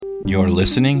You're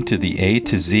listening to the A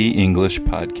to Z English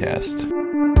podcast.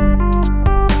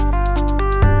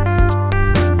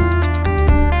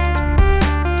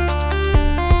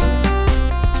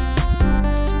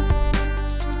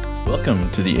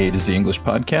 Welcome to the A to Z English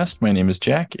podcast. My name is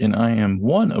Jack, and I am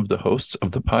one of the hosts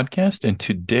of the podcast. And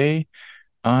today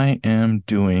I am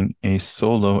doing a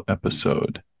solo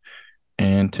episode.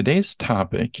 And today's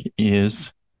topic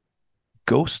is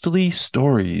ghostly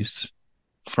stories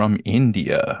from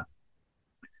India.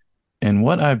 And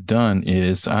what I've done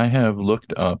is I have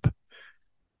looked up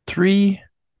 3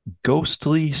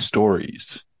 ghostly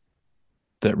stories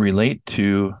that relate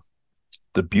to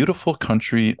the beautiful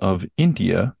country of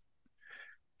India.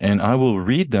 And I will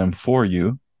read them for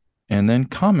you and then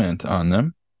comment on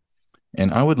them.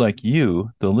 And I would like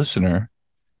you, the listener,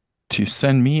 to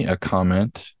send me a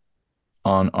comment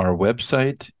on our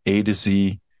website, A to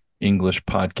Z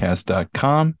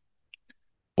EnglishPodcast.com,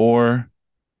 or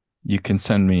you can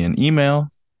send me an email,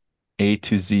 A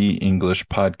to Z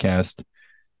EnglishPodcast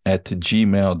at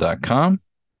gmail.com,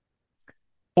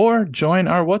 or join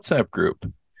our WhatsApp group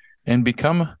and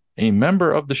become a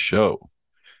member of the show.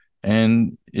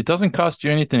 And it doesn't cost you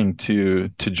anything to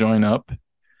join up.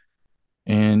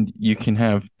 And you can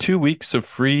have 2 weeks of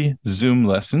free Zoom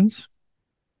lessons.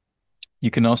 You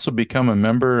can also become a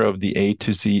member of the A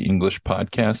to Z English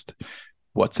Podcast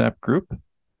WhatsApp group.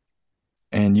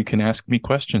 And you can ask me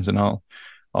questions and I'll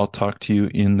talk to you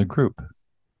in the group.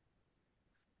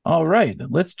 All right,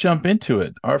 let's jump into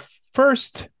it. Our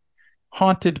first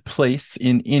haunted place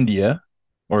in India,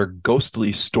 or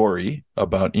ghostly story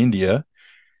about India,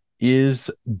 is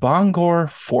Bangor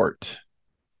Fort,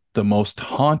 the most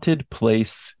haunted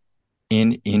place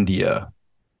in India.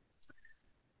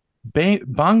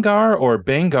 Bangar or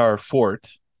Bangar Fort,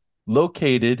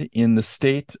 located in the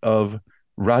state of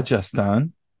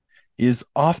Rajasthan, is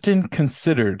often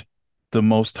considered the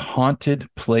most haunted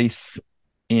place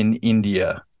in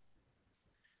India.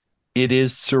 It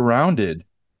is surrounded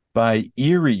by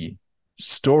eerie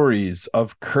stories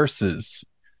of curses,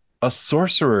 a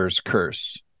sorcerer's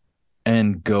curse,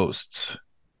 and ghosts.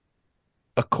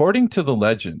 According to the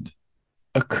legend,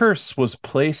 a curse was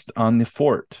placed on the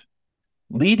fort,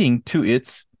 leading to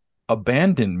its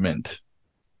abandonment.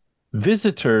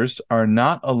 Visitors are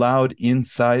not allowed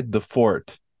inside the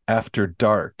fort after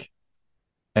dark,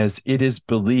 as it is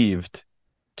believed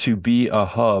to be a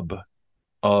hub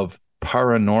of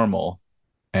paranormal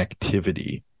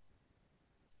activity.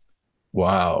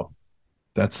 Wow,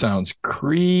 that sounds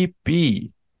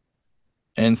creepy.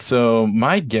 And so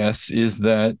my guess is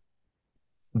that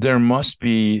there must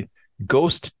be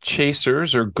ghost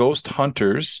chasers or ghost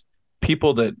hunters,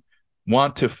 people that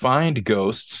want to find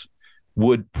ghosts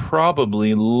would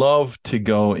probably love to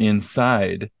go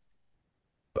inside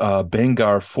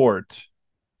Bangar Fort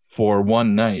for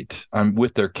one night.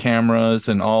 With their cameras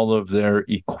and all of their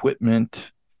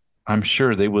equipment. I'm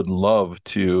sure they would love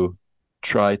to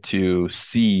try to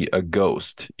see a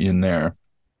ghost in there.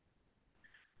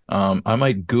 I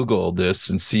might Google this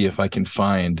and see if I can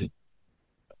find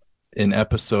an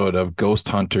episode of Ghost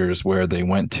Hunters where they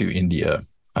went to India.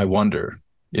 I wonder.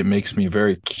 It makes me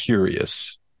very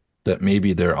curious that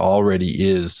maybe there already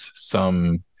is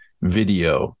some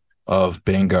video of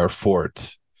Bangar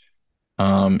Fort.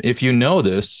 If you know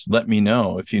this, let me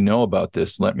know. If you know about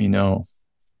this, let me know.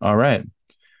 All right.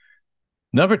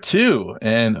 Number 2,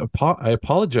 and I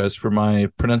apologize for my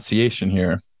pronunciation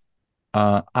here.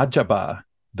 Ajaba,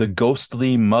 the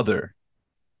ghostly mother.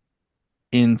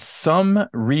 In some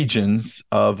regions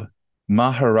of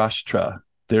Maharashtra,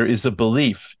 there is a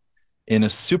belief in a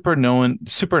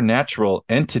supernatural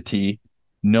entity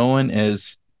known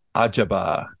as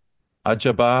Ajaba.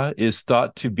 Ajaba is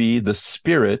thought to be the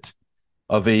spirit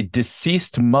of a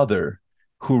deceased mother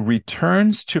who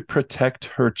returns to protect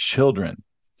her children.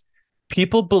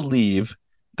 People believe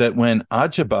that when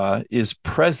Ajaba is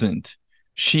present,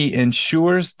 she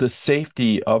ensures the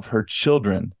safety of her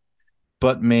children,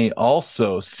 but may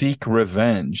also seek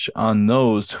revenge on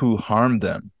those who harm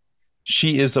them.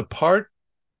 She is a part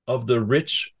of the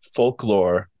rich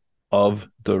folklore of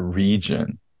the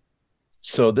region.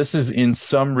 So this is in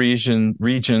some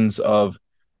regions of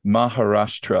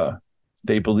Maharashtra.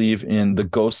 They believe in the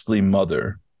ghostly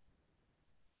mother.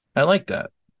 I like that.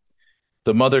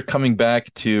 The mother coming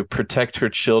back to protect her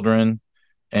children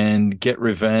and get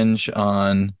revenge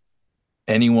on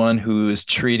anyone who is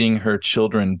treating her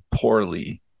children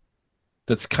poorly.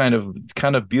 That's kind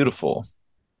of beautiful.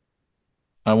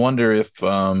 I wonder if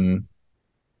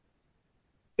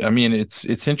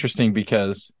it's interesting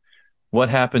because what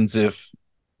happens if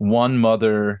one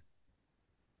mother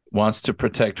wants to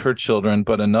protect her children,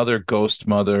 but another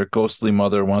ghostly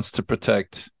mother wants to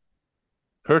protect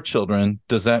her children.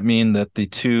 Does that mean that the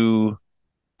two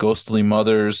ghostly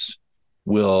mothers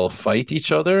will fight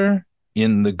each other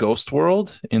in the ghost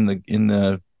world, in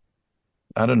the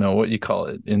I don't know what you call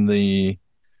it, in the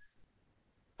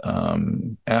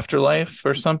afterlife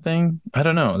or something? I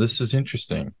don't know. This is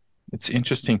interesting. It's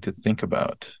interesting to think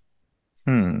about.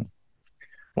 Why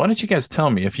don't you guys tell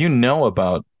me if you know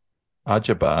about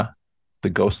Ajaba, the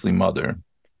ghostly mother,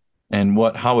 and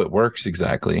how it works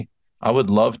exactly? I would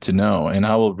love to know, and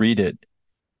I will read it.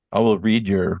 I will read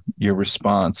your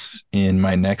response in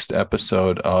my next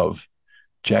episode of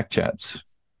Jack Chats.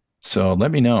 So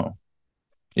let me know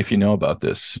if you know about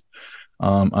this.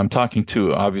 I'm talking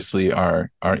to obviously our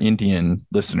Indian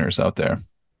listeners out there.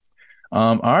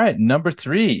 All right, number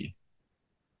 3.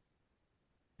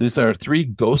 These are 3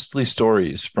 ghostly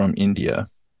stories from India.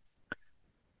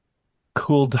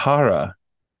 Kuldhara,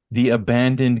 the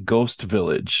abandoned ghost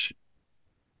village.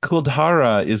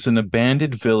 Kuldhara is an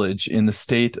abandoned village in the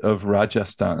state of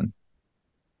Rajasthan,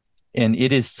 and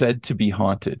it is said to be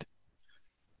haunted.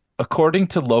 According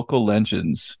to local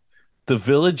legends, the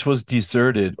village was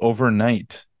deserted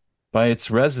overnight by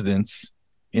its residents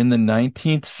in the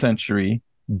 19th century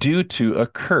due to a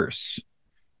curse.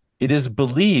 It is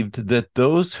believed that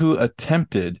those who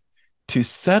attempted to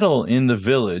settle in the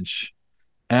village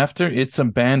after its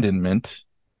abandonment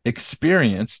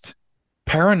experienced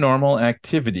paranormal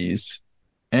activities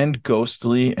and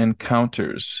ghostly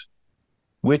encounters,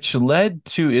 which led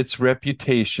to its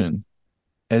reputation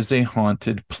as a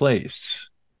haunted place.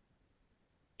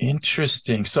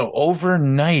 Interesting. So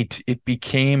overnight, it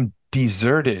became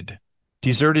deserted.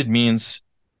 Deserted means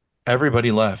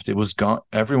everybody left. It was gone.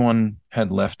 Everyone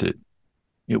had left it.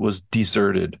 It was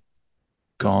deserted,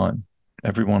 gone.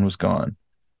 Everyone was gone.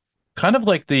 Kind of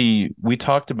like we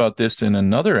talked about this in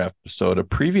another episode, a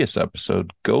previous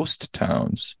episode, ghost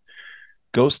towns.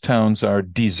 Ghost towns are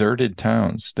deserted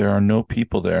towns. There are no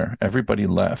people there. Everybody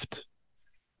left.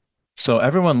 So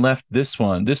everyone left this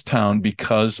town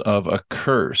because of a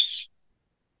curse.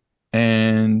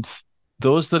 And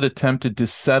those that attempted to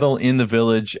settle in the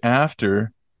village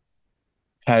after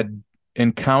had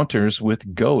encounters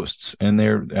with ghosts, and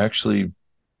they actually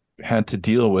had to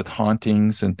deal with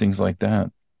hauntings and things like that.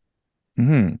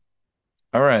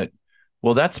 All right.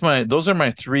 Well, those are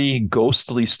my 3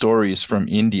 ghostly stories from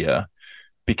India,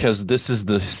 because this is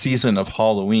the season of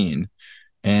Halloween,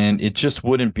 and it just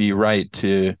wouldn't be right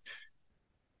to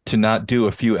not do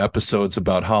a few episodes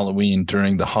about Halloween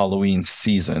during the Halloween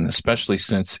season, especially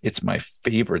since it's my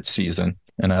favorite season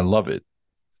and I love it.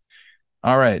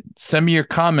 All right. Send me your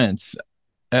comments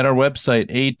at our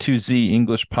website,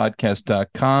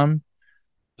 a2zenglishpodcast.com.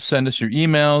 Send us your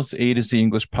emails,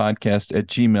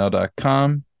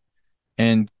 a2zenglishpodcast@gmail.com,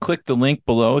 and click the link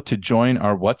below to join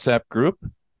our WhatsApp group.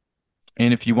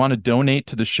 And if you want to donate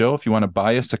to the show, if you want to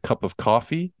buy us a cup of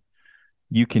coffee,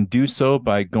 you can do so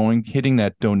by hitting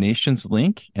that donations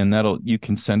link, and you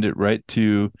can send it right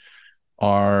to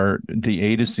the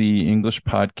A to Z English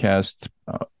podcast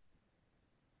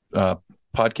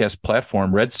podcast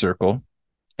platform, Red Circle,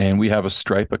 and we have a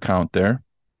Stripe account there.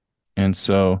 And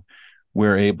so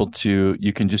we're able to,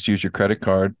 you can just use your credit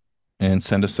card and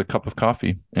send us a cup of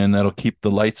coffee, and that'll keep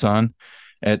the lights on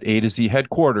at A to Z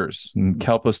headquarters and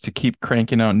help us to keep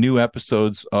cranking out new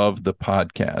episodes of the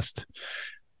podcast.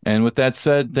 And with that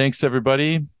said, thanks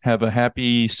everybody. Have a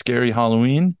happy, scary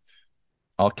Halloween.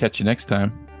 I'll catch you next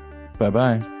time.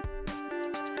 Bye-bye.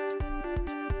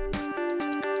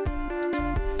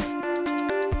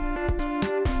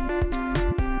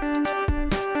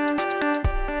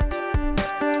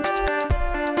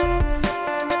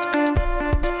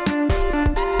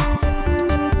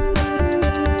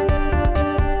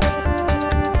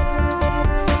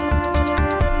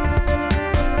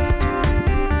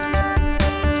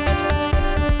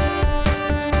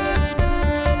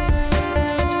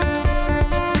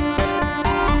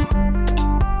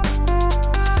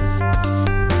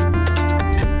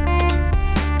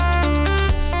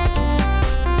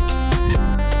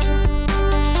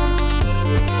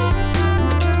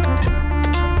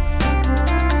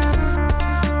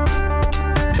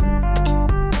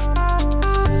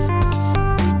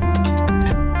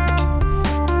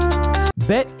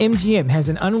 BetMGM has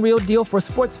an unreal deal for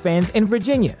sports fans in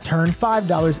Virginia. Turn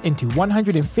 $5 into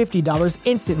 $150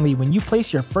 instantly when you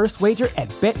place your first wager at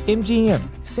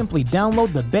BetMGM. Simply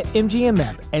download the BetMGM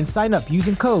app and sign up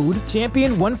using code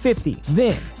Champion150.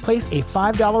 Then, Place a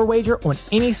 $5 wager on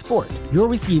any sport. You'll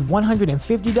receive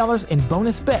 $150 in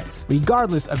bonus bets,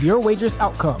 regardless of your wager's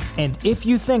outcome. And if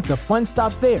you think the fun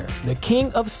stops there, the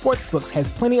King of Sportsbooks has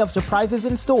plenty of surprises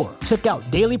in store. Check out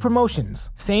daily promotions,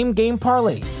 same-game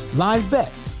parlays, live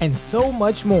bets, and so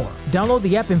much more. Download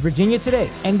the app in Virginia today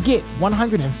and get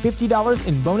 $150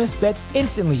 in bonus bets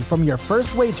instantly from your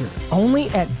first wager. Only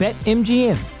at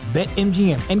BetMGM.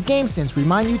 BetMGM and GameSense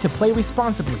remind you to play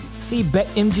responsibly. See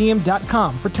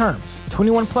BetMGM.com for terms.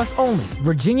 21 plus only.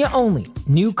 Virginia only.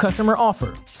 New customer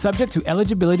offer. Subject to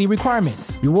eligibility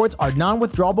requirements. Rewards are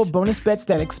non-withdrawable bonus bets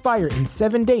that expire in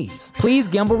 7 days. Please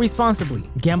gamble responsibly.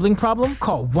 Gambling problem?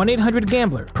 Call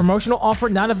 1-800-GAMBLER. Promotional offer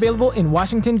not available in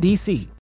Washington, D.C.